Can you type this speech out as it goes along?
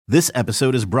This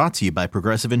episode is brought to you by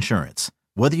Progressive Insurance.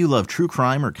 Whether you love true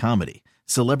crime or comedy,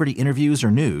 celebrity interviews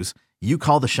or news, you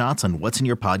call the shots on what's in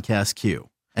your podcast queue.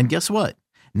 And guess what?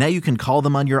 Now you can call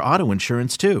them on your auto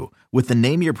insurance too with the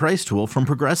Name Your Price tool from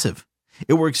Progressive.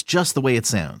 It works just the way it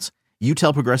sounds. You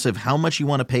tell Progressive how much you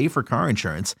want to pay for car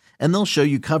insurance, and they'll show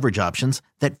you coverage options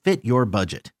that fit your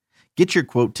budget. Get your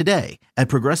quote today at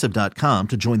Progressive.com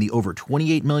to join the over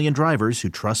 28 million drivers who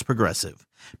trust Progressive.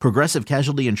 Progressive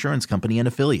Casualty Insurance Company and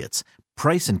Affiliates.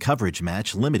 Price and coverage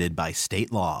match limited by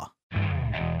state law.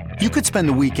 You could spend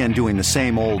the weekend doing the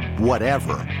same old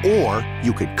whatever, or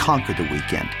you could conquer the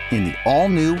weekend in the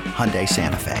all-new Hyundai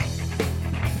Santa Fe.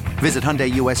 Visit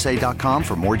HyundaiUSA.com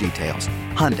for more details.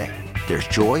 Hyundai, there's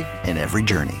joy in every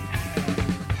journey.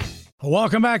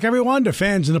 Welcome back, everyone, to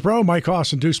Fans in the Pro. Mike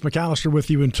Hoss and Deuce McAllister with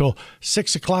you until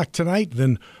 6 o'clock tonight.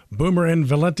 Then Boomer and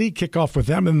Valenti kick off with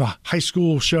them in the high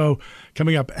school show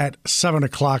coming up at 7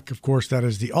 o'clock. Of course, that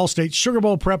is the All-State Sugar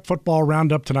Bowl Prep Football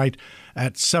Roundup tonight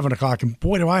at 7 o'clock. And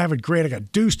boy, do I have it great. I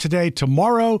got Deuce today.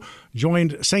 Tomorrow,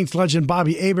 joined Saints legend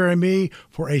Bobby Aber and me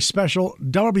for a special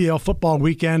WBL football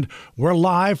weekend. We're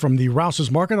live from the Rouse's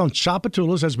Market on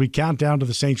Tchoupitoulas as we count down to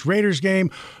the Saints-Raiders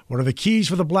game. What are the keys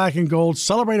for the black and gold?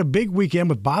 Celebrate a big weekend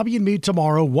with Bobby and me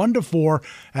tomorrow, 1 to 4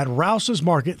 at Rouse's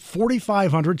Market,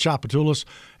 4500 Tchoupitoulas,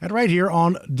 and right here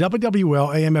on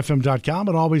WWLAMFM.com,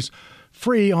 and always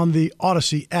free on the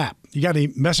Odyssey app. You got any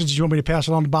messages you want me to pass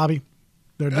it on to Bobby?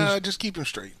 Just keep him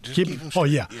straight. Keep him straight. Oh,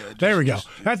 yeah. There we go.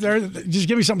 Just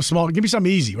give me something small. Give me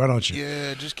something easy, why don't you?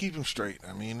 Yeah, just keep him straight.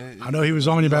 I mean, I know he was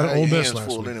on you about Ole Miss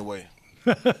last week. Anyway.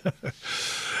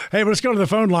 Hey, but let's go to the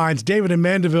phone lines. David in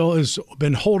Mandeville has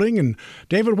been holding. And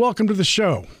David, welcome to the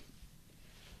show.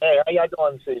 Hey, how y'all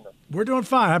doing this evening? We're doing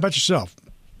fine. How about yourself?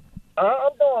 I'm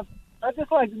doing. I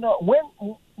just like to know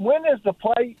when is the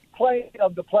play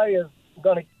of the players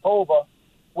going to get over?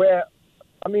 Where,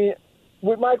 I mean,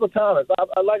 with Michael Thomas,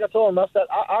 like I told him, I said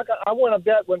I want to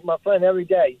bet with my friend every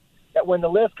day that when the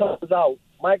list comes out,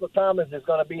 Michael Thomas is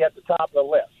going to be at the top of the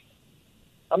list.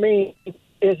 I mean,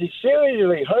 is he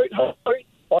seriously hurt,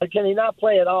 or can he not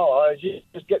play at all, or is he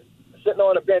just sitting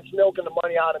on the bench milking the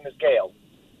money out in the scale?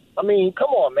 I mean, come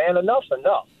on, man, enough's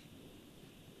enough.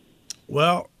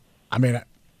 Well, I mean,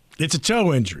 it's a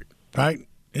toe injury, right?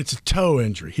 It's a toe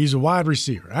injury. He's a wide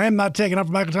receiver. I am not taking up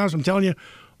for Michael Thomas. I'm telling you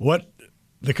what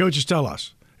the coaches tell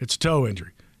us. It's a toe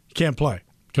injury. He can't play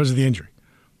because of the injury.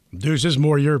 Deuce, this is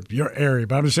more your area,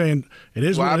 but I'm just saying it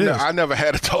is what it is. I never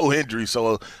had a toe injury,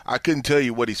 so I couldn't tell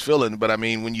you what he's feeling. But, I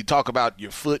mean, when you talk about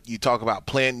your foot, you talk about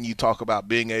planting, you talk about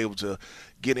being able to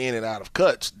get in and out of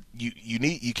cuts,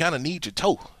 you kind of need your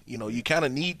toe. You know, you kind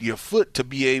of need your foot to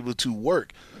be able to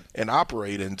work and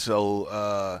operate. And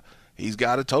so he's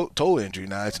got a toe injury.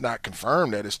 Now, it's not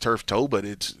confirmed that it's turf toe, but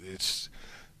it's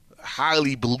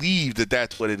highly believed that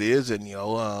that's what it is. And,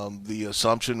 the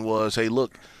assumption was, hey,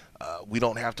 look, we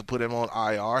don't have to put him on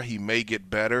IR. He may get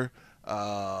better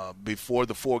before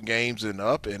the 4 games and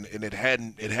up, and it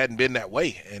hadn't been that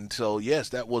way. And so, yes,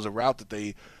 that was a route that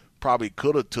they probably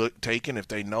could have taken if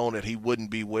they known that he wouldn't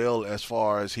be well, as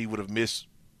far as he would have missed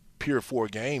pure 4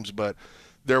 games. But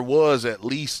there was at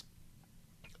least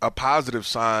a positive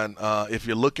sign. If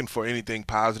you're looking for anything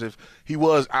positive, he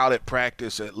was out at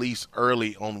practice at least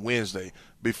early on Wednesday.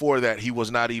 Before that, he was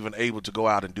not even able to go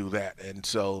out and do that. And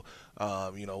so,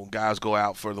 guys go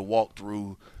out for the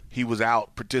walkthrough. He was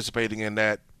out participating in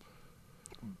that.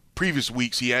 Previous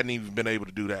weeks, he hadn't even been able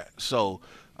to do that. So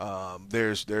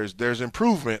there's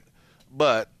improvement,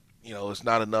 but it's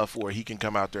not enough where he can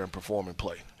come out there and perform and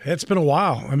play. It's been a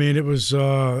while. I mean, it was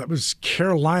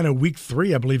Carolina week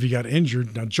 3, I believe he got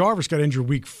injured. Now Jarvis got injured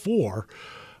week 4,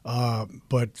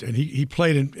 but he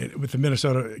played with the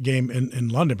Minnesota game in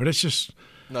London. But it's just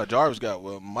no. Jarvis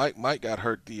Mike got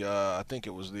hurt I think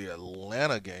it was the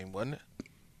Atlanta game, wasn't it?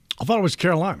 I thought it was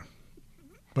Carolina,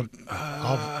 but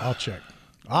I'll check.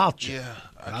 Yeah,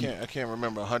 I can't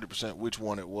remember 100% which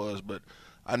one it was, but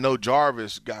I know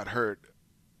Jarvis got hurt.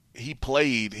 He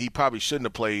played. He probably shouldn't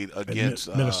have played against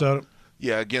Minnesota.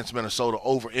 Against Minnesota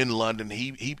over in London.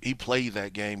 He played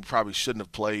that game. Probably shouldn't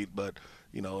have played, but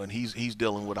and he's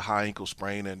dealing with a high ankle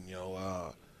sprain, and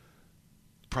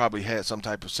probably had some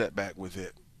type of setback with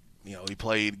it. He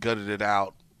played, gutted it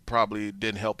out. Probably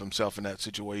didn't help himself in that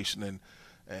situation, and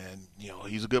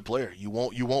he's a good player. You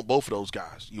want both of those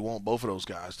guys. You want both of those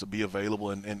guys to be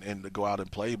available and to go out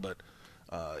and play, but.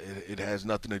 It has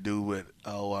nothing to do with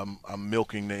I'm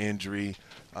milking the injury.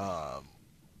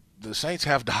 The Saints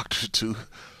have doctors too.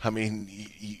 I mean,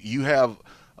 you have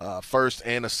first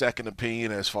and a second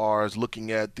opinion as far as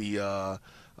looking at the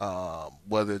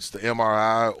whether it's the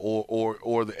MRI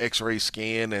or the X-ray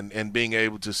scan and being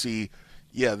able to see,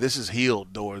 yeah, this is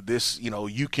healed, or this,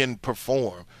 you can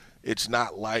perform. It's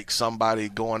not like somebody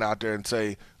going out there and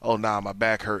say, oh, nah, my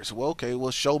back hurts. Well, okay, well,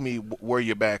 show me where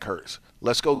your back hurts.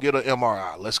 Let's go get an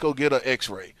MRI. Let's go get an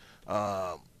X-ray.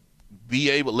 Let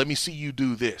me see you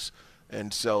do this.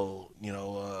 And so,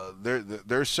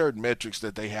 there's certain metrics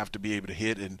that they have to be able to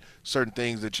hit and certain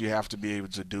things that you have to be able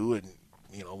to do. And,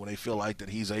 when they feel like that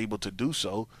he's able to do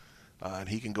so, and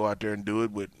he can go out there and do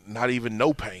it with not even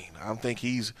no pain. I don't think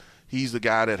he's the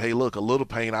guy that, hey, look, a little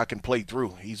pain I can play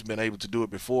through. He's been able to do it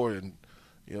before, and,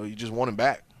 you just want him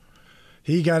back.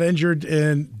 He got injured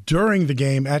during the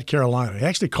game at Carolina. He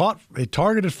actually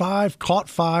targeted 5, caught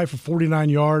 5 for 49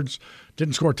 yards,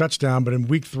 didn't score a touchdown, but in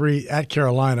week 3 at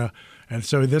Carolina. And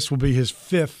so this will be his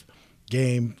 5th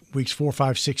game, weeks 4,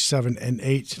 5, 6, 7, and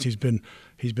 8, since he's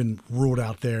been ruled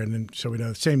out there. And then so we know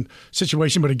the same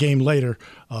situation, but a game later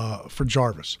for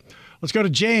Jarvis. Let's go to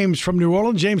James from New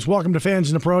Orleans. James, welcome to Fans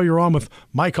in the Pro. You're on with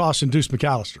Mike Hoss and Deuce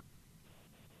McAllister.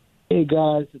 Hey,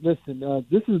 guys, listen,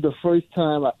 this is the first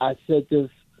time I said this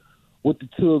with the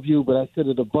two of you, but I said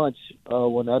it a bunch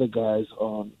when other guys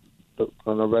on the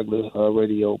regular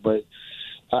radio. But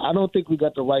I don't think we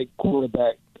got the right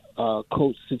quarterback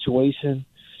coach situation.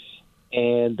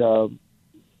 And,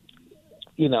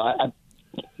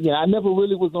 I never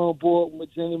really was on board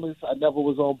with Jameis. I never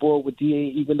was on board with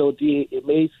D.A., even though D.A., it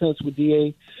made sense with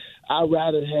D.A. I'd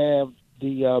rather have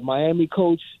the Miami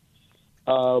coach,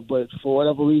 but for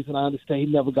whatever reason, I understand he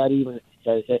never got even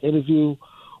an interview.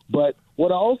 But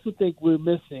what I also think we're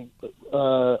missing,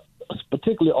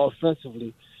 particularly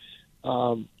offensively,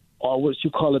 are what you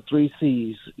call the 3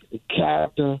 C's: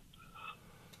 character,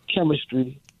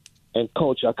 chemistry, and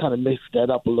culture. I kind of mixed that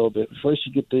up a little bit. First,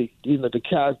 you get the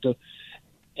character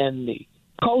and the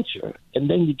culture, and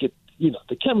then you get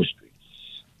the chemistry.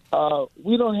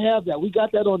 We don't have that. We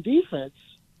got that on defense,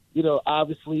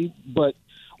 obviously, but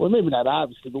maybe not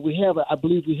obviously, but we have. I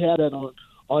believe we had that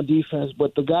on defense.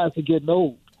 But the guys are getting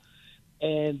old,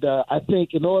 and I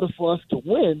think in order for us to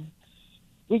win,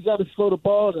 we got to slow the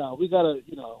ball down. We got to,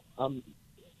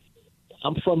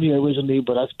 I'm from here originally,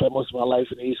 but I spent most of my life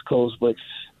in the East Coast. But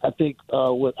I think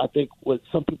what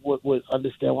some people would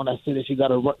understand when I say this, you got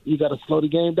to slow the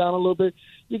game down a little bit.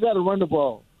 You got to run the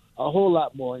ball a whole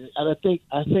lot more. And I think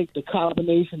the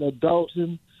combination of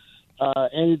Dalton,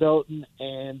 Andy Dalton,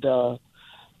 and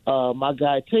my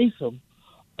guy Taysom,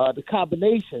 the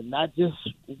combination, not just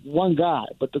one guy,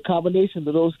 but the combination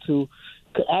of those two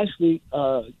could actually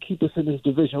keep us in this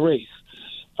division race.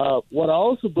 What I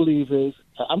also believe is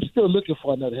I'm still looking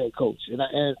for another head coach, and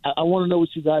I want to know what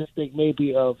you guys think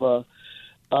maybe of Bill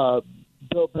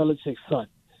Belichick's son.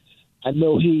 I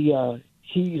know he's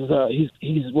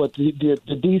what the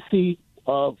DC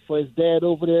for his dad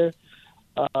over there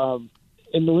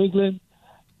in New England.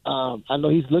 I know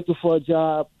he's looking for a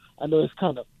job. I know it's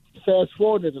kind of fast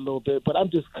forwarded a little bit, but I'm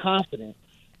just confident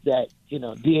that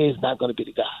DA is not going to be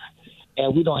the guy,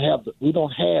 and we don't have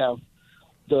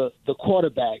the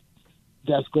quarterback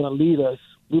that's going to lead us.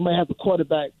 We might have the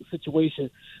quarterback situation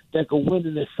that could win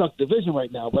in this suck division right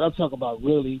now, but I'm talking about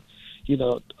really,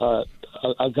 a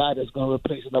guy that's going to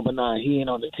replace number 9. He ain't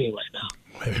on the team right now.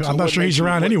 I'm not sure he's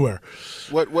around anywhere.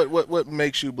 What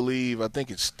makes you believe? I think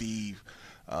it's Steve.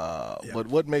 But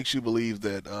what makes you believe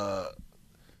that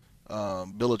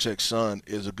Belichick's son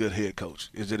is a good head coach?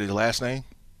 Is it his last name?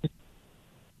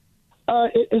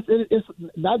 It's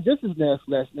not just his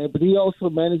last name, but he also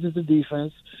manages the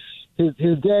defense.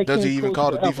 His dad does he even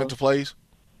call the defensive plays?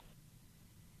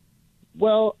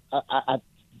 Well,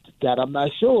 that I'm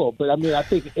not sure, but I mean, I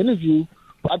think an interview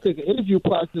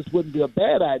process wouldn't be a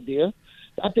bad idea.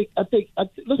 I think.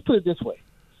 Let's put it this way.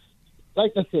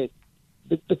 Like I said,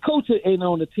 the coach ain't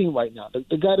on the team right now.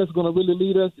 The guy that's going to really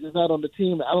lead us is not on the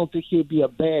team. I don't think he'd be a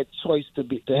bad choice to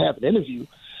have an interview.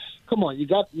 Come on,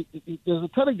 there's a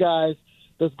ton of guys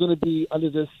that's going to be under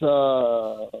this.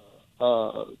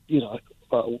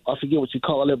 I forget what you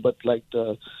call it, but like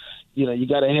you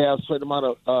got to have a certain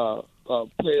amount of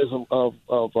players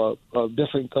of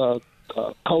different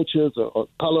cultures or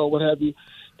color or what have you.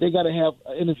 They got to have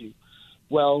an interview.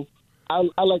 Well,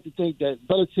 I like to think that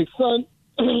Belichick's son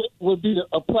would be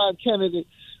a prime candidate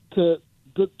to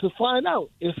find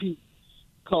out if he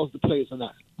calls the plays or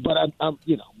not. But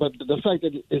but the fact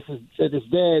that his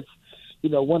dad's,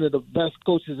 one of the best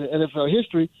coaches in NFL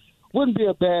history, wouldn't be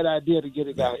a bad idea to get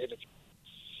a guy an interview.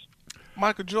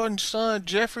 Michael Jordan's son,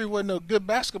 Jeffrey, wasn't a good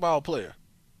basketball player.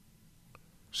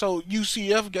 So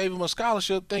UCF gave him a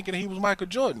scholarship thinking he was Michael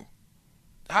Jordan.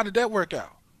 How did that work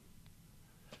out?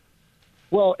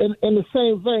 Well, in the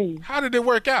same vein. How did it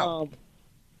work out?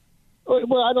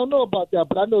 Well, I don't know about that,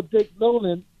 but I know Dick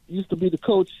Nolan used to be the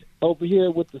coach over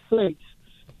here with the Saints,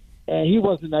 and he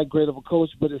wasn't that great of a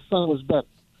coach, but his son was better.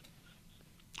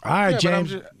 All right,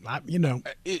 James.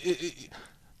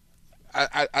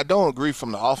 I don't agree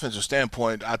from the offensive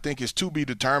standpoint. I think it's to be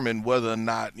determined whether or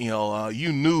not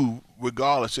you knew,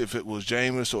 regardless if it was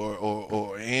Jameis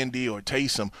or Andy or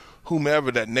Taysom,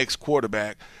 whomever that next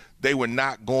quarterback, they were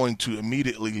not going to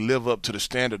immediately live up to the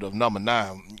standard of number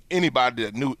 9. Anybody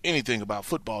that knew anything about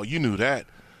football, you knew that.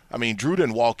 I mean, Drew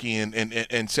didn't walk in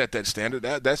and set that standard.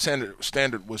 That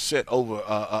standard was set over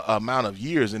a amount of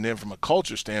years, and then from a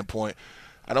culture standpoint,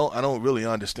 I don't really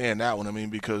understand that one. I mean,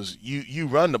 because you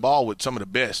run the ball with some of the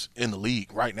best in the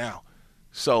league right now.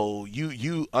 So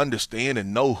you understand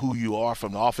and know who you are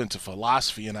from the offensive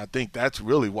philosophy, and I think that's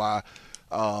really why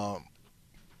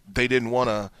they didn't want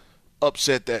to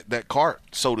upset that cart,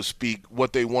 so to speak,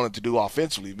 what they wanted to do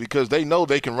offensively, because they know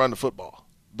they can run the football.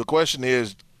 The question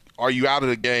is, are you out of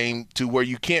the game to where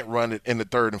you can't run it in the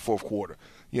third and fourth quarter,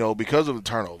 because of the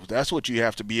turnovers? That's what you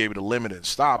have to be able to limit and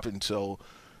stop. And so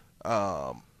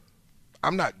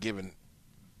I'm not giving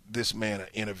this man an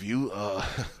interview.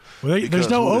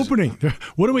 There's no opening.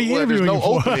 What are we interviewing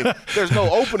for? There's no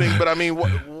opening, but I mean,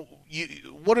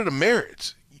 what are the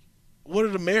merits? What are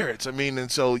the merits? I mean,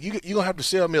 and so you're gonna have to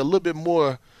sell me a little bit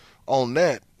more on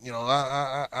that.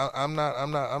 I'm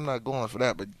not going for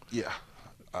that, but yeah.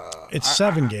 It's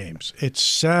 7 games. It's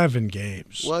 7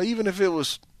 games. Well, even if it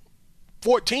was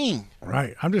 14.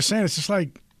 Right. I'm just saying, it's just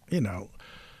like,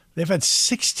 they've had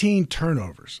 16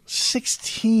 turnovers.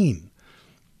 16.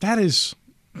 That is,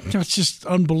 it's just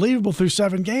unbelievable through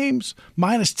 7 games.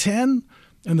 Minus 10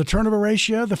 in the turnover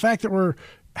ratio. The fact that we're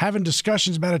having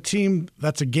discussions about a team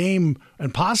that's a game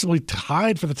and possibly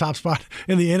tied for the top spot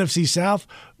in the NFC South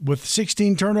with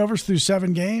 16 turnovers through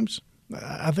 7 games,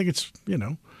 I think it's,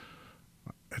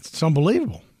 it's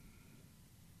unbelievable.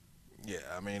 Yeah,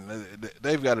 I mean,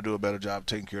 they've got to do a better job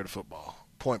taking care of the football.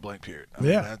 Point blank, period. I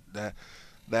mean,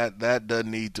 that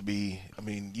doesn't need to be. I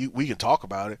mean, we can talk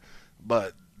about it,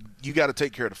 but you got to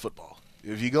take care of the football.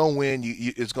 If you're going to win,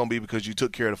 it's going to be because you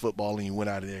took care of the football and you went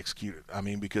out and executed. I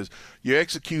mean, because you're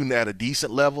executing at a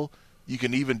decent level, you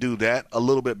can even do that a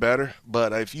little bit better.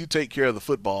 But if you take care of the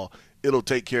football, it'll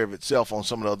take care of itself on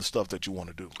some of the other stuff that you want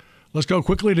to do. Let's go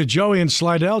quickly to Joey in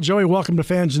Slidell. Joey, welcome to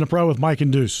Fans in the Pro with Mike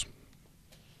and Deuce.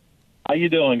 How you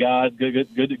doing, guys? Good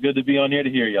to be on here to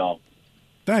hear y'all.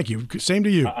 Thank you. Same to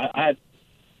you. I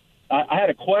had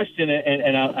a question,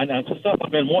 and it's stuff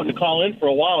I've been wanting to call in for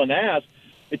a while and ask.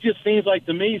 It just seems like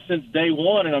to me since day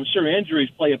one, and I'm sure injuries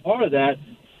play a part of that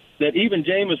even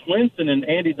Jameis Winston and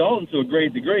Andy Dalton to a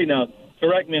great degree, now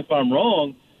correct me if I'm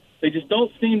wrong, they just don't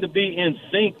seem to be in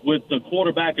sync with the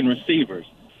quarterback and receivers.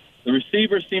 The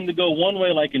receivers seem to go one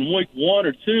way, like in week 1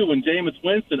 or 2 when Jameis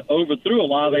Winston overthrew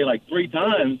Olave like 3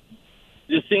 times.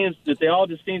 It just seems that they all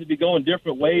just seem to be going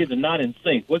different ways and not in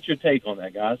sync. What's your take on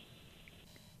that, guys?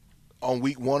 On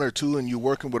week 1 or 2 and you're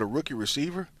working with a rookie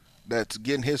receiver that's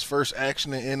getting his first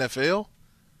action in NFL?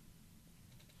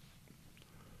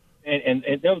 And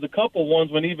there was a couple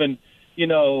ones when even,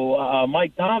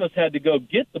 Mike Thomas had to go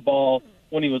get the ball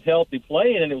when he was healthy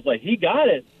playing, and it was like he got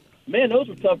it. Man, those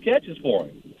were tough catches for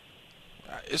him.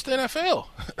 It's the NFL.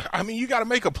 I mean, you got to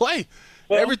make a play.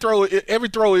 Well, every throw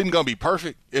isn't going to be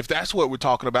perfect, if that's what we're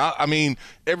talking about. I mean,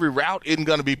 every route isn't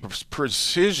going to be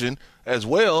precision as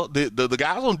well. The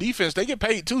guys on defense, they get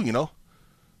paid too,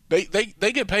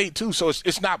 They get paid too, so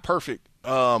it's not perfect.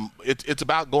 It's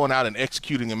about going out and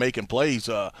executing and making plays.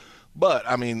 But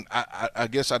I mean, I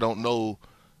guess I don't know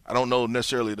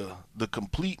necessarily the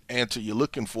complete answer you're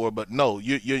looking for. But no,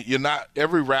 you're not.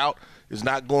 Every route is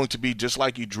not going to be just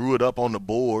like you drew it up on the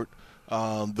board.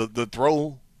 The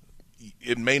throw,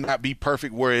 it may not be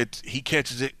perfect where he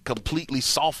catches it completely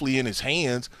softly in his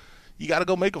hands. You got to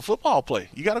go make a football play.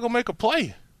 You got to go make a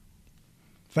play.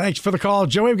 Thanks for the call,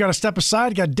 Joey. We've got to step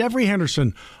aside. Got Devery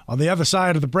Henderson on the other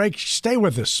side of the break. Stay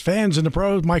with us. Fans in the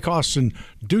Pros, Mike Austin,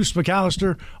 Deuce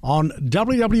McAllister on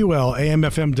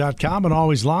WWLAMFM.com and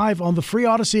always live on the free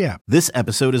Odyssey app. This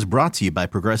episode is brought to you by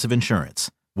Progressive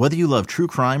Insurance. Whether you love true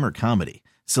crime or comedy,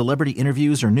 celebrity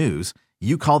interviews or news,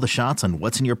 you call the shots on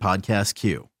what's in your podcast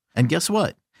queue. And guess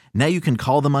what? Now you can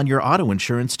call them on your auto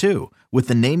insurance too with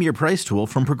the Name Your Price tool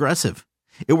from Progressive.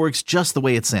 It works just the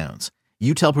way it sounds.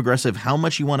 You tell Progressive how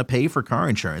much you want to pay for car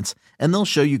insurance, and they'll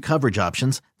show you coverage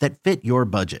options that fit your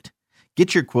budget.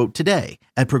 Get your quote today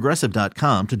at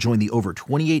Progressive.com to join the over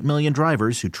 28 million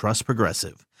drivers who trust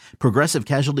Progressive. Progressive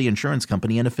Casualty Insurance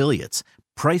Company and Affiliates.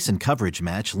 Price and coverage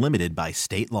match limited by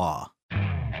state law.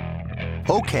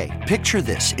 Okay, picture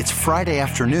this. It's Friday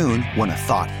afternoon when a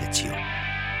thought hits you.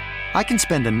 I can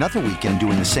spend another weekend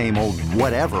doing the same old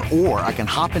whatever, or I can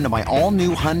hop into my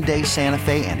all-new Hyundai Santa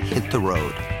Fe and hit the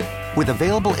road. With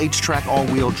available H-Track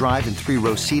all-wheel drive and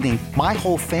 3-row seating, my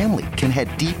whole family can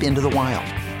head deep into the wild.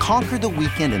 Conquer the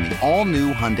weekend in the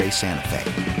all-new Hyundai Santa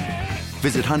Fe.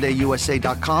 Visit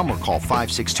HyundaiUSA.com or call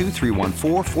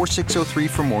 562-314-4603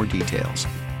 for more details.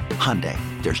 Hyundai,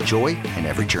 there's joy in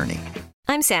every journey.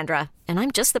 I'm Sandra, and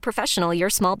I'm just the professional your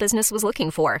small business was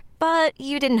looking for. But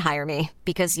you didn't hire me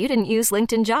because you didn't use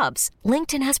LinkedIn Jobs.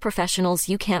 LinkedIn has professionals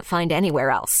you can't find anywhere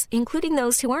else, including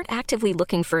those who aren't actively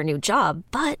looking for a new job,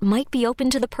 but might be open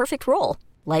to the perfect role,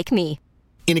 like me.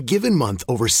 In a given month,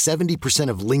 over 70%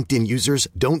 of LinkedIn users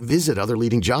don't visit other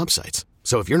leading job sites.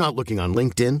 So if you're not looking on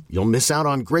LinkedIn, you'll miss out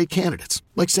on great candidates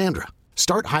like Sandra.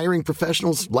 Start hiring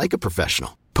professionals like a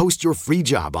professional. Post your free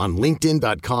job on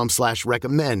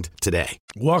linkedin.com/recommend today.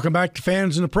 Welcome back to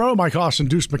Fans in the Pro. Mike Austin,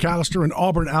 Deuce McAllister in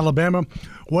Auburn, Alabama,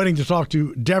 waiting to talk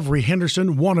to Devery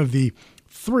Henderson, one of the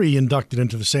 3 inducted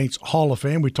into the Saints Hall of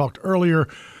Fame. We talked earlier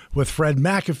with Fred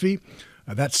McAfee.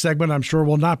 That segment, I'm sure,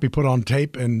 will not be put on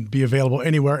tape and be available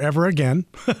anywhere ever again.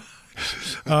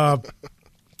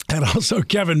 And also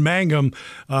Kevin Mangum,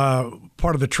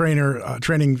 part of the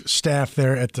training staff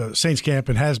there at the Saints camp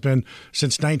and has been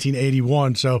since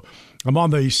 1981. So I'm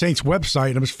on the Saints website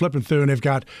and I'm just flipping through and they've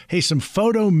got, some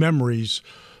photo memories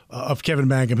of Kevin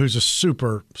Mangum, who's a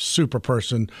super, super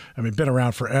person. I mean, been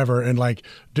around forever. And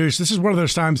Deuce, this is one of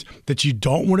those times that you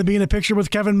don't want to be in a picture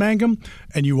with Kevin Mangum,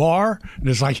 and you are. And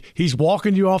it's like he's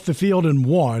walking you off the field in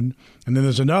one, and then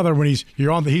there's another when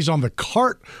he's on the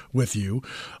cart with you.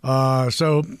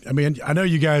 So, I mean, I know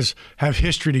you guys have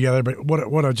history together, but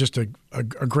what a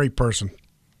great person.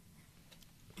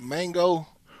 Mango,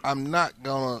 I'm not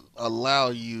gonna allow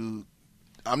you.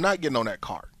 I'm not getting on that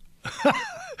cart.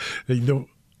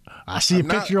 I see a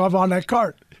picture of on that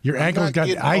cart. Your ankle's got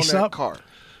ice up. Cart.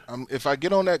 If I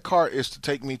get on that cart, it's to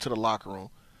take me to the locker room.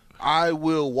 I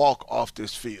will walk off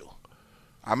this field.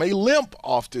 I may limp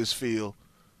off this field,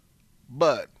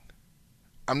 but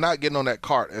I'm not getting on that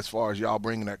cart as far as y'all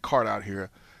bringing that cart out here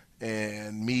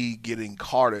and me getting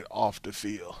carted off the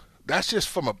field. That's just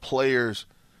from a player's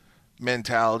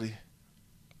mentality.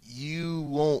 You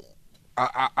won't –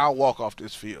 I'll walk off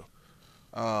this field.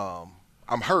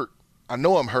 I'm hurt. I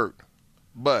know I'm hurt,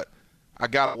 but I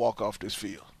got to walk off this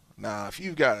field. Now, if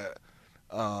you've got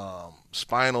a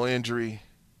spinal injury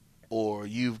or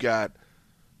you've got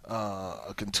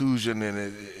a contusion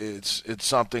and it's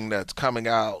something that's coming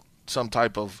out, some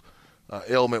type of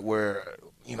ailment where,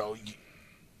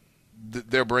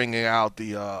 they're bringing out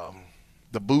the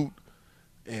boot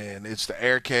and it's the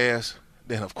air cast,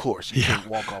 then of course you can't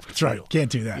walk off the field. That's right.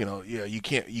 Can't do that.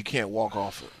 You can't walk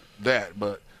off of that,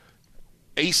 but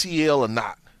ACL or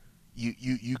not,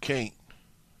 you can't.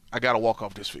 I got to walk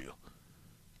off this field.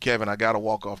 Kevin, I got to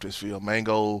walk off this field.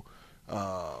 Mango,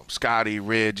 Scotty,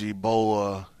 Reggie,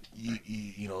 Boa,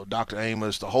 Dr.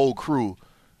 Amos, the whole crew.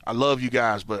 I love you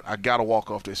guys, but I got to walk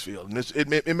off this field. And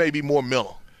it may be more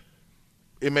mental.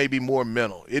 It may be more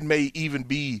mental. It may even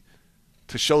be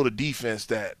to show the defense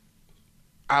that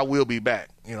I will be back,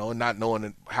 and not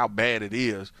knowing how bad it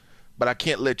is. But I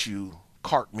can't let you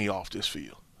cart me off this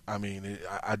field. I mean,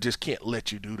 I just can't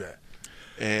let you do that.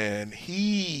 And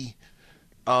he,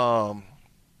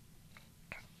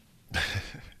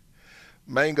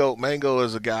 Mango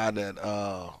is a guy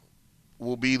that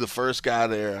will be the first guy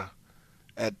there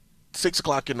at 6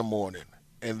 o'clock in the morning.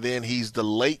 And then he's the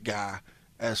late guy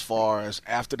as far as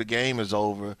after the game is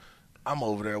over. I'm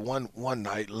over there one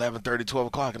night, 11:30, 12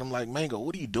 o'clock, and I'm like, Mango,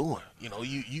 what are you doing?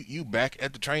 You back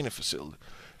at the training facility.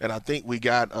 And I think we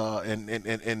got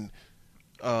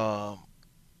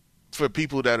for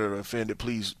people that are offended,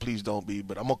 please don't be.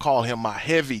 But I'm gonna call him my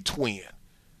heavy twin.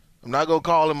 I'm not gonna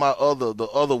call him the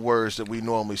other words that we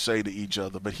normally say to each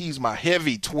other. But he's my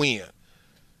heavy twin,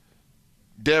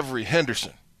 Devery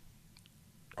Henderson.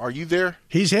 Are you there?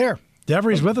 He's here.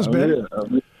 Devery's with us, man.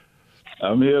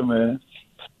 I'm here, man.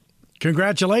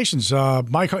 Congratulations,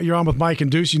 Mike. You're on with Mike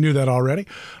and Deuce. You knew that already.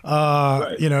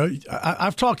 Right.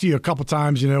 I've talked to you a couple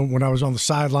times, when I was on the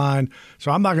sideline,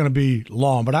 so I'm not going to be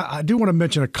long. But I do want to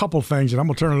mention a couple things, and I'm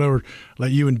going to turn it over,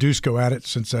 let you and Deuce go at it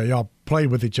since y'all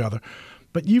played with each other.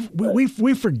 But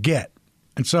we forget.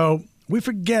 And so we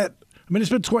forget. I mean, it's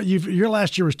been your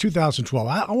last year was 2012.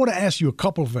 I want to ask you a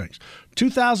couple of things.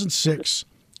 2006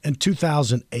 and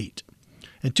 2008.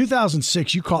 In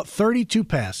 2006, you caught 32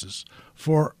 passes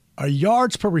for a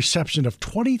yards per reception of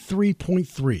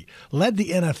 23.3, led the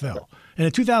NFL. And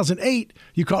in 2008,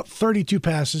 you caught 32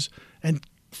 passes and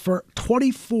for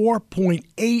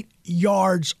 24.8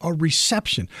 yards a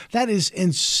reception. That is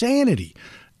insanity.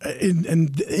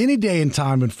 in any day and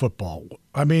time in football.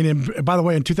 I mean, and by the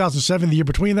way, in 2007, the year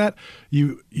between that,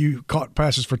 you caught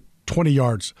passes for 20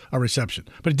 yards a reception,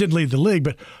 but it didn't lead the league.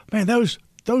 But man, those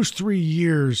 3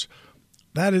 years,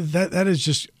 that is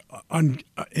just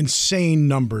insane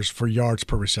numbers for yards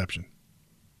per reception.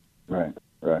 Right.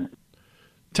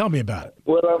 Tell me about it.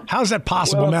 Well, how's that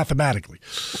possible mathematically?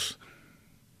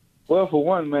 Well, for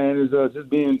one, man, is just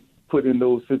being put in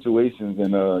those situations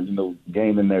and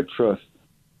gaining their trust.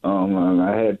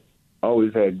 I had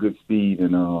always had good speed,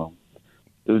 and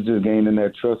it was just gaining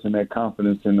that trust and that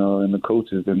confidence in the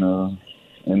coaches and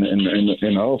in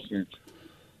the offense.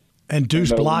 And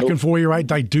Deuce blocking for you, right?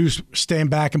 Like Deuce stand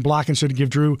back and block instead of give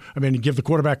the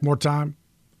quarterback more time.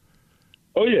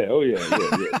 Oh yeah.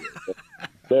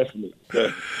 Definitely.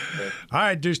 All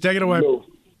right, Deuce, take it away.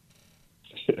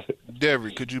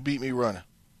 Devery, could you beat me running?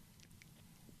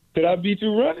 Could I beat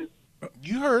you running?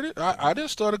 You heard it. I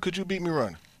just started. Could you beat me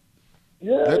running?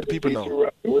 Yeah. Let the people know.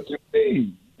 What you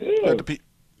mean? Yeah. Let the people.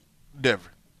 Devery.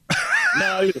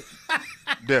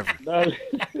 Devery.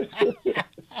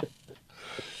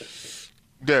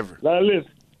 Devery. Now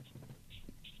listen.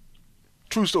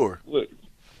 True story. Look.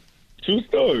 True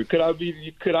story. Could I beat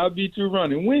you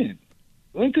running? When?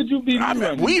 When could you beat me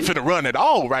running? We ain't finna run at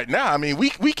all right now. I mean, we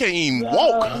can't even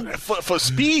walk for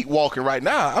speed walking right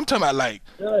now. I'm talking about like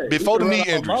before the knee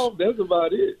injuries. Mouth, that's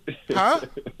about it. Huh?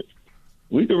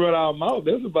 We can run our mouth.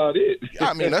 That's about it.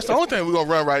 I mean, that's the only thing we're gonna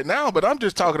run right now. But I'm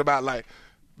just talking about like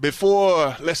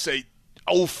before, let's say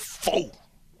 04.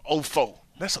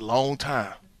 That's a long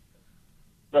time.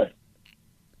 Right.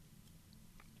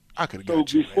 I could have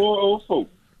got you. So before 04.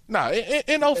 Nah,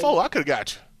 in 04, I could have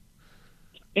got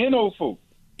you. In 04?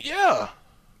 Yeah.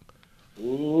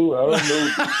 Ooh, I don't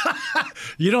know.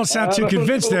 You don't sound too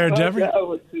convinced there, Devery.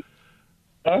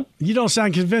 Huh? You don't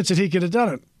sound convinced that he could have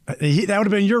done it. That would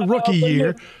have been your rookie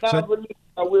year. I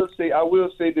will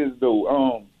say this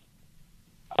though.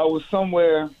 I was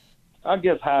somewhere, I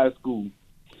guess high school,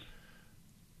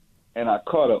 and I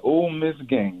caught an Ole Miss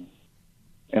game,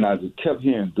 and I just kept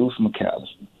hearing Deuce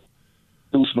McAllister.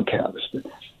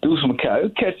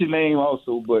 Catchy name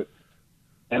also,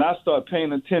 and I started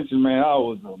paying attention, man. I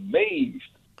was amazed.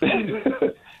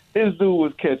 This dude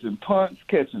was catching punts,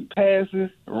 catching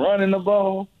passes, running the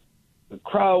ball. The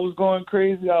crowd was going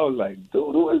crazy. I was like,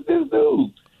 dude, who is this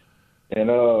dude? And,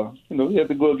 we had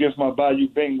to go against my Bayou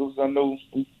Bengals. I know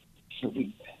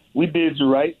we did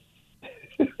you right.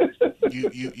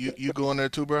 You going there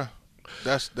too, bro?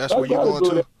 That's where you going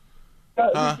to? You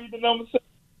beat the number 7 in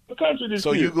the country this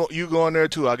year. So you going there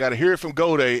too? I got to hear it from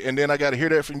Goday, and then I got to hear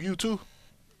that from you too.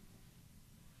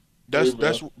 That's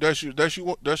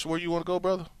where you want to go,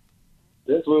 brother.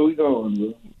 That's where we going,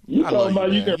 bro. I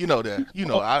love you, man. You know that. You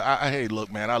know, hey,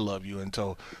 look, man, I love you, and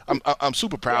so I'm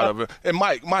super proud of it. And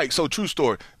Mike, so true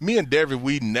story. Me and Devery,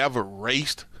 we never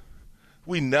raced.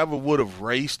 We never would have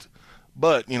raced,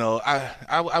 but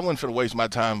I wasn't finna waste my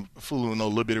time fooling with no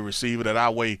little bit of receiver that I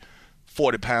weigh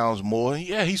 40 pounds more.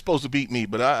 Yeah, he's supposed to beat me,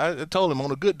 but I told him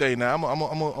on a good day now I'm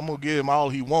gonna give him all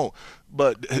he want.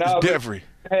 But Devery,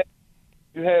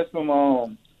 you had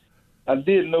some. I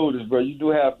did notice, bro. You do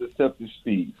have deceptive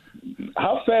speed.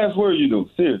 How fast were you, though?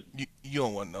 Seriously. You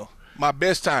don't want to know. My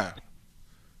best time.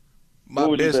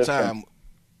 My best time.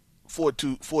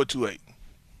 4.28.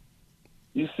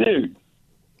 You serious?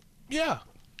 Yeah.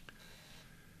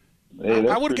 Hey,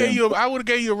 I would have gave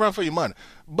you a run for your money,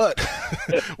 but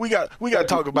we got to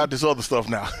talk about this other stuff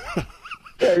now.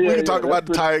 We can talk about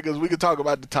the Tigers. We can talk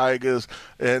about the Tigers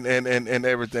and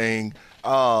everything.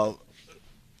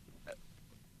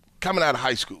 Coming out of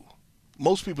high school,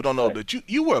 most people don't know that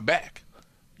you were a back.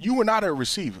 You were not a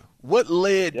receiver. What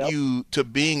led you to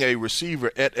being a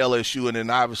receiver at LSU and then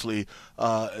obviously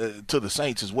to the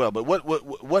Saints as well? But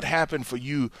what happened for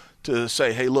you to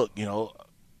say, hey, look,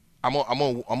 I'm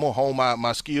gonna hone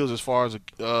my skills as far as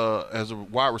a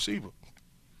wide receiver?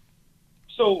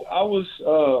 So I was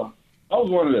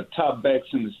one of the top backs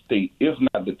in the state, if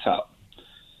not the top.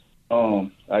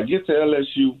 I get to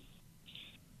LSU.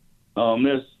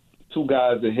 There's two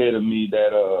guys ahead of me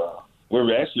that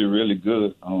were actually really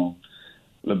good,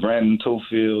 LeBrandon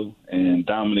Tofield and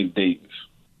Dominic Davis.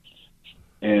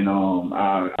 And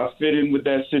I fit in with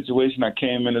that situation. I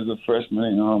came in as a freshman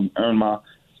and earned my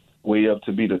way up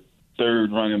to be the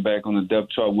third running back on the depth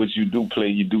chart, which you do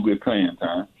get playing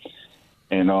time.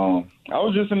 And I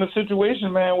was just in a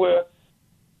situation, man, where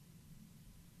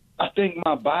I think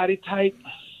my body type,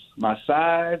 my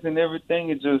size and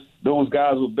everything, those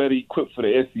guys were better equipped for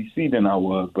the SEC than I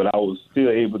was, but I was still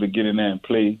able to get in there and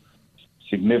play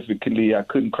significantly. I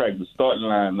couldn't crack the starting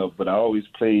lineup, but I always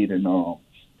played, and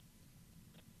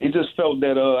it just felt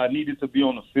that I needed to be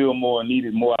on the field more,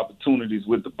 needed more opportunities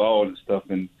with the ball and stuff.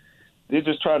 And they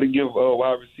just tried to give a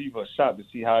wide receiver a shot to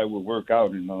see how it would work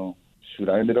out. And,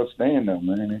 I ended up staying there,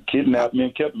 man. They kidnapped me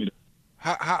and kept me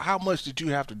there. How much did you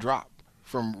have to drop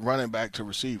from running back to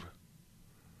receiver?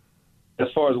 As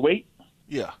far as weight?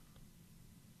 Yeah.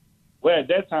 Well, at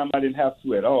that time, I didn't have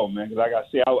to at all, man. Because like I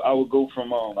said, I would go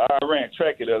from I ran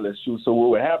track at LSU. So what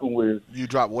would happen was you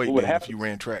drop weight if you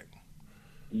ran track.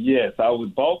 Yes, I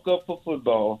would bulk up for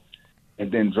football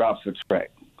and then drop for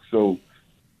track. So,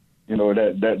 that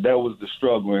was the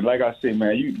struggle. And like I said,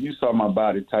 man, you saw my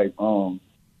body type.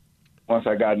 Once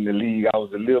I got in the league, I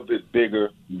was a little bit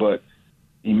bigger, but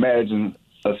imagine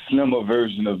a slimmer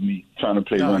version of me trying to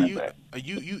play running back.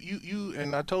 You,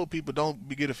 and I told people don't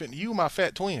get offended. You my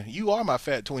fat twin. You are my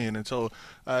fat twin, and so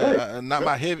not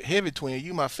my heavy twin.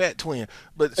 You my fat twin.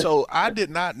 But so I did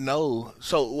not know.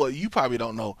 So you probably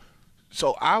don't know.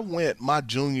 So I went my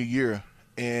junior year,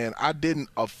 and I didn't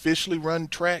officially run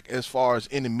track as far as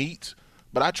any meets,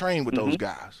 but I trained with those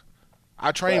guys.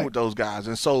 With those guys,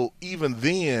 and so even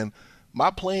then,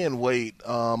 my playing weight,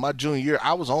 my junior year,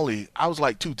 I was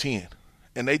like 210,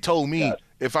 and they told me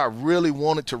if I really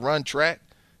wanted to run track,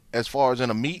 as far as in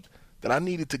a meet, that I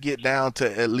needed to get down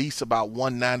to at least about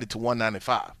 190 to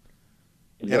 195,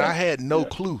 and I had no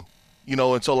clue,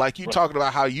 and so like you talking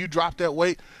about how you dropped that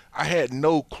weight, I had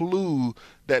no clue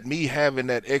that me having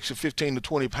that extra 15 to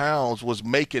 20 pounds was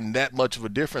making that much of a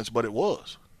difference, but it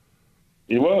was.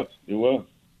 It was.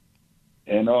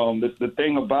 And the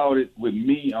thing about it with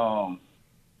me,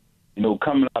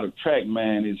 coming out of track,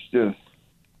 man, it's just,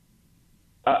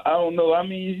 I don't know. I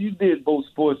mean, you did both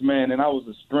sports, man, and I was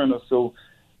a sprinter. So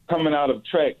coming out of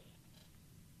track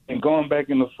and going back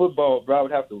into football, bro, I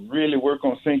would have to really work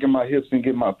on sinking my hips and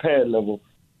get my pad level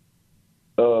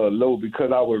low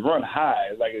because I would run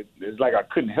high. It's like I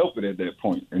couldn't help it at that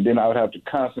point. And then I would have to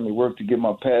constantly work to get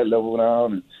my pad level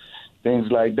down and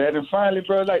things like that. And finally,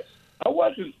 bro, I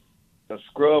wasn't a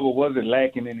scrub or wasn't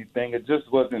lacking anything. It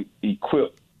just wasn't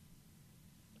equipped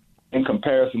in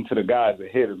comparison to the guys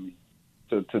ahead of me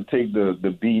to take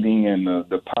the beating and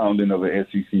the pounding of an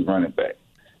SEC running back.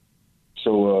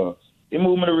 So it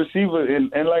moved me to receiver, and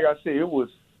like I said, it was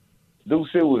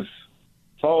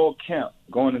fall camp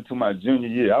going into my junior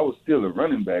year. I was still a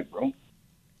running back, bro.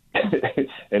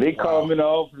 And they called me in the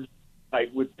office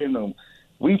within them.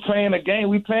 We playing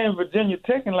Virginia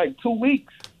Tech in 2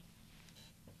 weeks.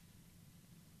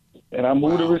 And I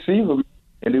moved to receiver,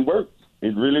 and it worked.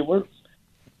 It really worked.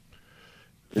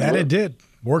 It did.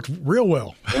 Worked real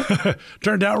well.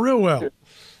 Turned out real well.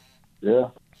 Yeah.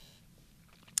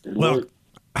 Worked.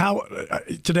 How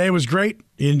today was great.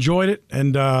 You enjoyed it,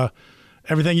 and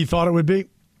everything you thought it would be?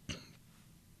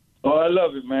 Oh, I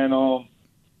love it, man.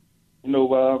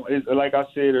 It's, like I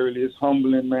said earlier, it's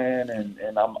humbling, man,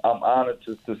 and I'm honored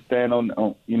to stand on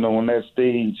that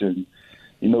stage and,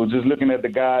 just looking at the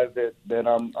guys that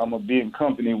I'm gonna be in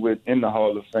company with in the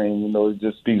Hall of Fame, it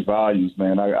just speaks volumes,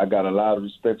 man. I got a lot of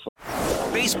respect for.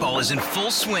 Baseball is in full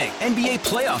swing. NBA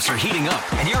playoffs are heating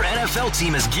up, and your NFL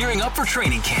team is gearing up for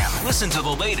training camp. Listen to the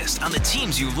latest on the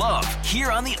teams you love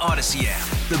here on the Odyssey app.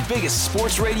 The biggest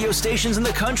sports radio stations in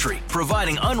the country,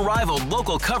 providing unrivaled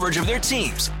local coverage of their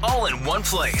teams, all in one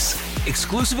place.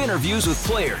 Exclusive interviews with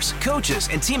players, coaches,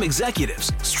 and team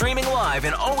executives, streaming live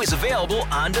and always available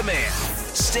on demand.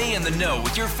 Stay in the know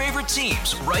with your favorite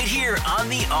teams right here on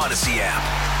the Odyssey app.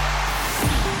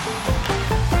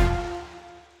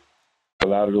 A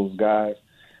lot of those guys,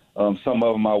 some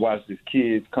of them I watched as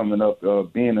kids coming up,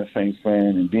 being a Saints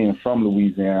fan and being from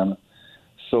Louisiana.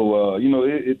 So,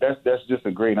 that's just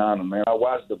a great honor, man. I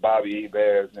watched the Bobby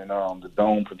Heberts and the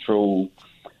Dome Patrol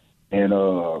and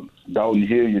Dalton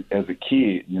Hilliard as a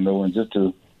kid, and just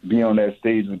to be on that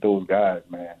stage with those guys,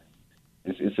 man,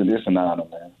 it's an honor,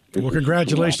 man. Well,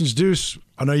 congratulations, Deuce.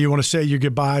 I know you want to say your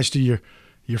goodbyes to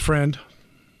your friend.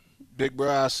 Big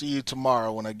bro, I'll see you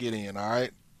tomorrow when I get in, all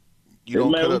right? You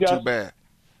don't cut up too bad.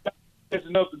 There's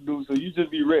enough to do, so you just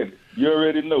be ready. You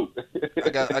already know. I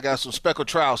got some speckled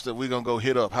trouts that we're going to go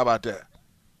hit up. How about that?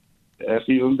 That's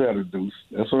even better, Deuce.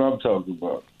 That's what I'm talking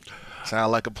about.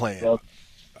 Sound like a plan. All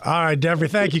right, Devery,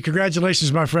 thank you.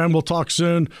 Congratulations, my friend. We'll talk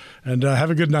soon, and have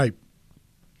a good night.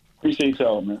 Appreciate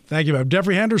y'all, man. Thank you, man.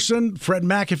 Devery Henderson, Fred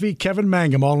McAfee, Kevin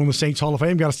Mangum, all in the Saints Hall of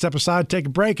Fame. Got to step aside, take a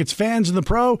break. It's Fans in the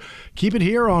Pro. Keep it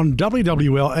here on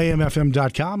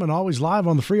WWLAMFM.com and always live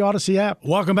on the free Odyssey app.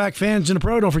 Welcome back, Fans in the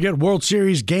Pro. Don't forget World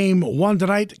Series Game 1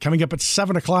 tonight. Coming up at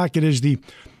 7 o'clock, it is the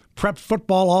Prep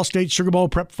Football All-State Sugar Bowl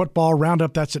Prep Football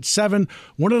Roundup. That's at 7.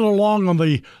 Running along on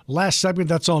the last segment.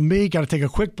 That's on me. Got to take a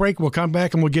quick break. We'll come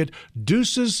back and we'll get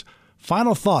Deuce's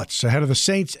final thoughts ahead of the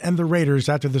Saints and the Raiders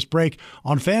after this break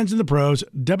on Fans and the Pros,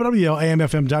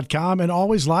 WWLAMFM.com, and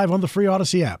always live on the free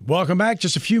Odyssey app. Welcome back.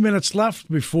 Just a few minutes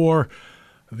left before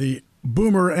the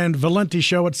Boomer and Valenti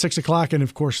show at 6 o'clock, and,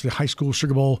 of course, the high school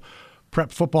Sugar Bowl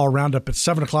prep football roundup at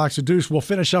 7 o'clock. So, Deuce, we'll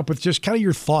finish up with just kind of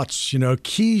your thoughts,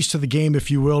 keys to the game,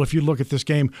 if you will. If you look at this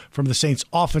game from the Saints'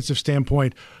 offensive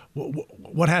standpoint,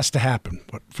 what has to happen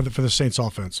for the Saints'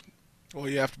 offense? Well,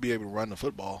 you have to be able to run the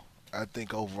football. I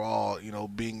think overall,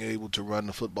 being able to run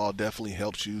the football definitely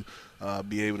helps you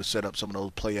be able to set up some of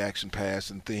those play-action pass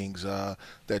and things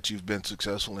that you've been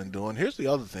successful in doing. Here's the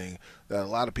other thing that a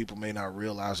lot of people may not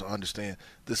realize or understand.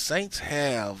 The Saints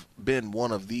have been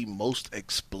one of the most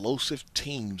explosive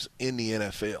teams in the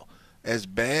NFL. As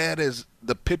bad as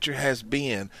the picture has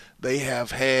been, they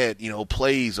have had,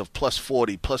 plays of plus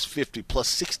 40, plus 50, plus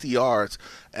 60 yards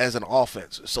as an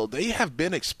offense. So they have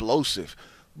been explosive.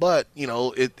 But,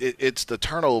 it's the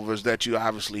turnovers that you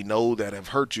obviously know that have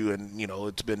hurt you. And,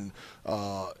 it's been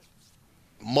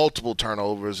multiple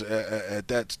turnovers at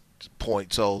that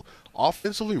point. So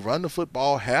offensively, run the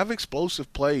football, have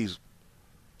explosive plays.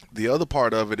 The other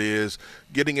part of it is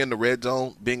getting in the red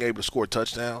zone, being able to score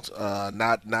touchdowns,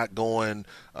 not going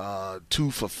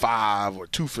 2 for 5 or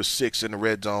 2 for 6 in the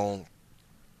red zone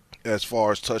as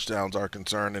far as touchdowns are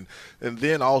concerned. And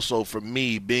then also for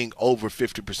me, being over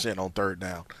 50% on third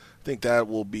down. I think that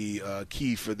will be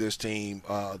key for this team.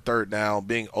 Third down,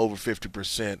 being over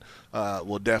 50%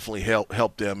 will definitely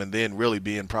help them. And then really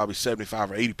being probably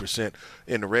 75 or 80%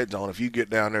 in the red zone. If you get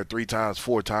down there 3 times,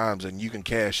 4 times, and you can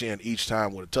cash in each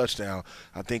time with a touchdown,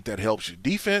 I think that helps you.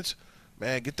 Defense,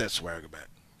 man, get that swagger back.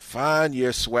 Find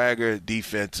your swagger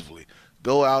defensively.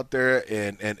 Go out there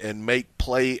and make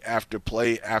play after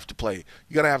play after play.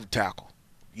 You got to have a tackle.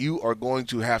 You are going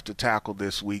to have to tackle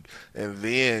this week, and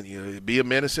then be a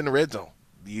menace in the red zone.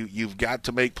 You've got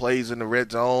to make plays in the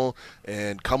red zone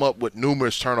and come up with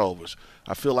numerous turnovers.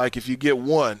 I feel like if you get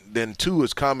 1, then 2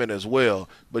 is coming as well,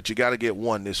 but you got to get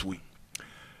 1 this week.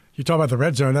 You talk about the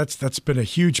red zone. That's been a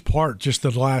huge part just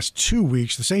the last 2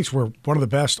 weeks. The Saints were one of the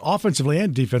best offensively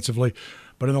and defensively,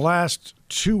 but in the last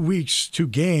 2 weeks, 2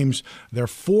 games, they're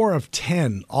 4 of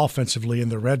 10 offensively in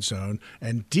the red zone,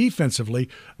 and defensively,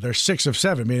 they're 6 of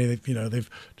 7. Meaning, they've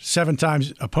 7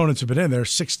 times opponents have been in there,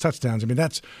 6 touchdowns. I mean,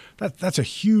 that's a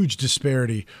huge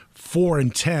disparity. 4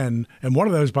 and 10, and one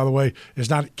of those, by the way, is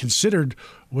not considered,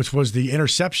 which was the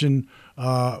interception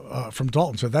from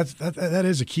Dalton. So that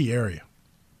is a key area.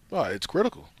 Well, it's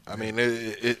critical. I mean,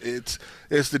 it's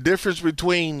the difference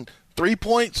between 3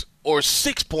 points or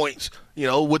 6 points,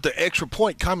 with the extra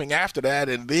point coming after that.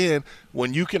 And then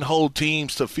when you can hold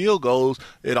teams to field goals,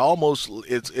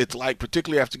 it's like,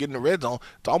 particularly after getting the red zone,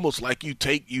 it's almost like you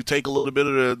take a little bit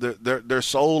of their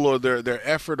soul or their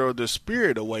effort or their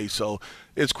spirit away. So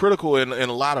it's critical in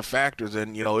a lot of factors.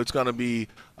 And, it's going to be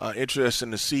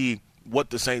interesting to see what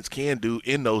the Saints can do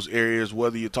in those areas,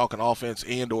 whether you're talking offense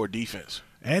and or defense.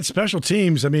 And special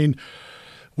teams. I mean,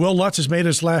 Will Lutz has made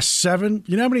his last 7.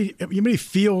 You know how many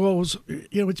field goals?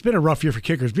 It's been a rough year for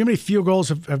kickers. But how many field goals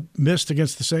have missed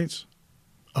against the Saints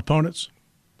opponents?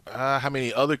 How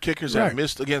many other kickers have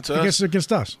missed against us?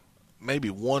 Against us. Maybe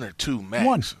 1 or 2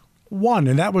 max. One,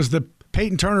 and that was the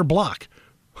Peyton Turner block.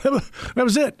 That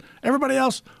was it. Everybody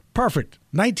else, perfect.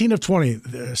 19 of 20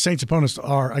 the Saints opponents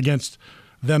are against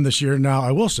them this year. Now,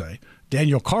 I will say,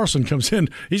 Daniel Carlson comes in.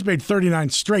 He's made 39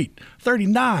 straight.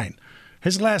 39.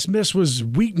 His last miss was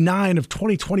week 9 of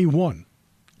 2021.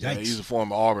 Yeah, he's a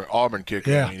former Auburn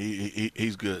kicker. Yeah. I mean,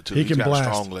 he's good, too. He's got a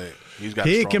strong leg.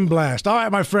 He can blast. All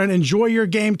right, my friend, enjoy your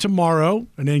game tomorrow,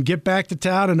 and then get back to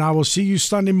town, and I will see you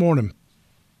Sunday morning.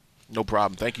 No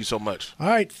problem. Thank you so much. All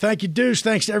right. Thank you, Deuce.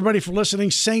 Thanks to everybody for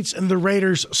listening. Saints and the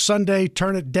Raiders Sunday.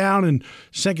 Turn it down and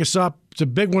sync us up. It's a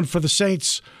big one for the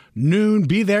Saints. Noon.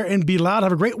 Be there and be loud.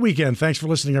 Have a great weekend. Thanks for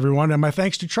listening, everyone. And my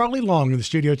thanks to Charlie Long in the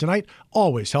studio tonight,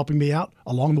 always helping me out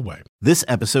along the way. This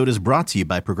episode is brought to you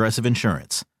by Progressive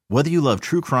Insurance. Whether you love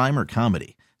true crime or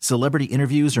comedy, celebrity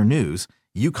interviews or news,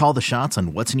 you call the shots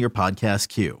on what's in your podcast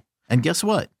queue. And guess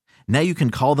what? Now you can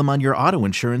call them on your auto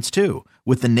insurance too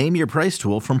with the Name Your Price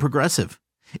tool from Progressive.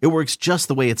 It works just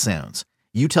the way it sounds.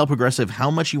 You tell Progressive how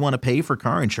much you want to pay for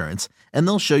car insurance, and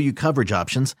they'll show you coverage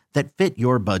options that fit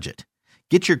your budget.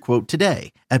 Get your quote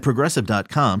today at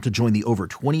Progressive.com to join the over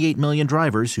 28 million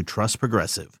drivers who trust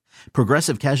Progressive.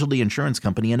 Progressive Casualty Insurance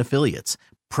Company and Affiliates.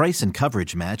 Price and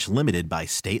coverage match limited by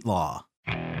state law.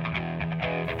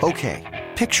 Okay,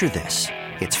 picture this.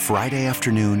 It's Friday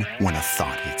afternoon when a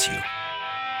thought hits you.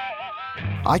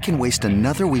 I can waste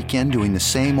another weekend doing the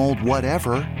same old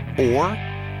whatever, or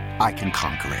I can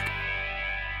conquer it.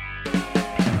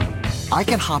 I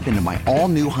can hop into my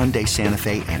all-new Hyundai Santa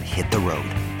Fe and hit the road.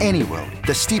 Any road.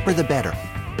 The steeper, the better.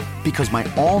 Because my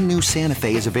all-new Santa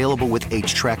Fe is available with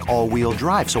H-Track all-wheel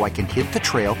drive, so I can hit the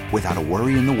trail without a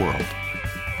worry in the world.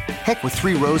 Heck, with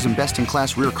 3 rows and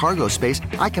best-in-class rear cargo space,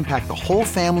 I can pack the whole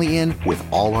family in with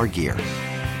all our gear.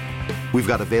 We've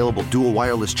got available dual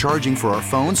wireless charging for our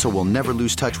phones, so we'll never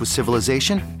lose touch with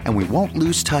civilization, and we won't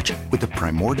lose touch with the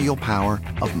primordial power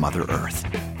of Mother Earth.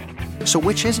 So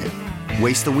which is it?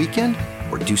 Waste the weekend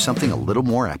or do something a little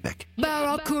more epic?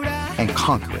 And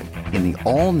conquer it in the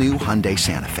all-new Hyundai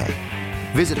Santa Fe.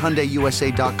 Visit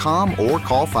HyundaiUSA.com or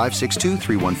call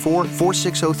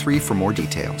 562-314-4603 for more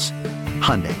details.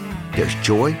 Hyundai, there's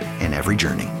joy in every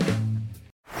journey.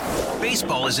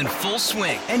 Baseball is in full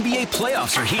swing. NBA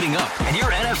playoffs are heating up, and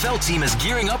your NFL team is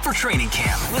gearing up for training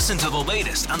camp. Listen to the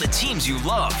latest on the teams you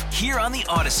love here on the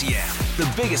Odyssey app.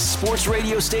 The biggest sports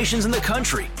radio stations in the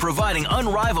country, providing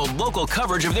unrivaled local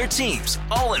coverage of their teams,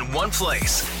 all in one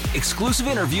place. Exclusive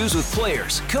interviews with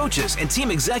players, coaches, and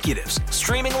team executives,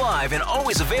 streaming live and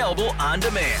always available on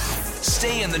demand.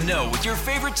 Stay in the know with your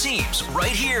favorite teams right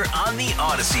here on the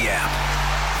Odyssey app.